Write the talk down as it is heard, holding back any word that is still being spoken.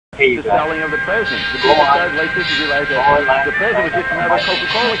the selling of the president. The people started like this to realize that the president was just another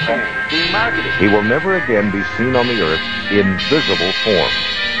Coca-Cola can being marketed. He will never again be seen on the earth in visible form,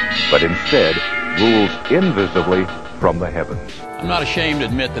 but instead rules invisibly from the heavens. I'm not ashamed to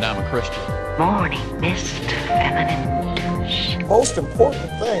admit that I'm a Christian. Morning mist, feminine douche. The most important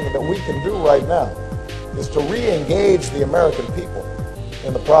thing that we can do right now is to re-engage the American people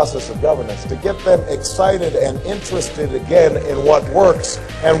in the process of governance, to get them excited and interested again in what works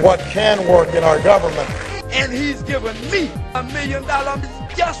and what can work in our government. And he's given me $1 million.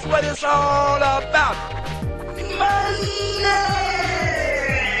 It's just what it's all about. Money!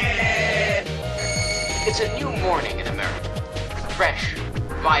 It's a new morning in America. Fresh,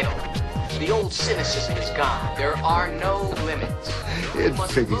 vital. The old cynicism is gone. There are no limits. It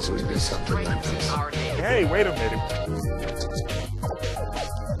figures it would be something like this. Hey, wait a minute.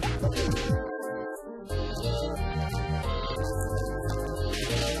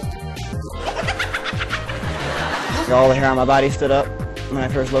 All the hair on my body stood up when I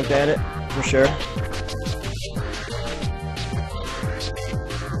first looked at it, for sure.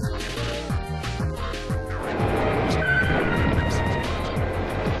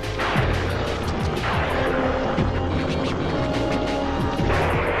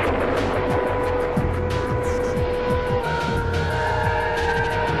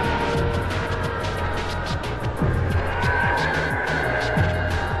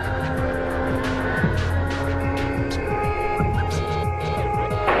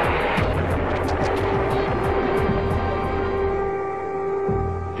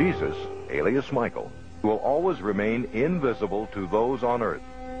 Jesus, alias Michael, will always remain invisible to those on earth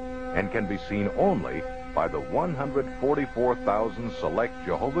and can be seen only by the 144,000 select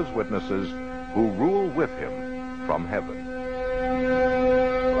Jehovah's Witnesses who rule with him from heaven.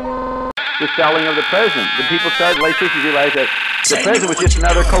 The selling of the president. The people started like this to realize that the president was just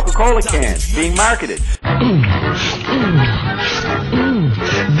another Coca-Cola can being marketed.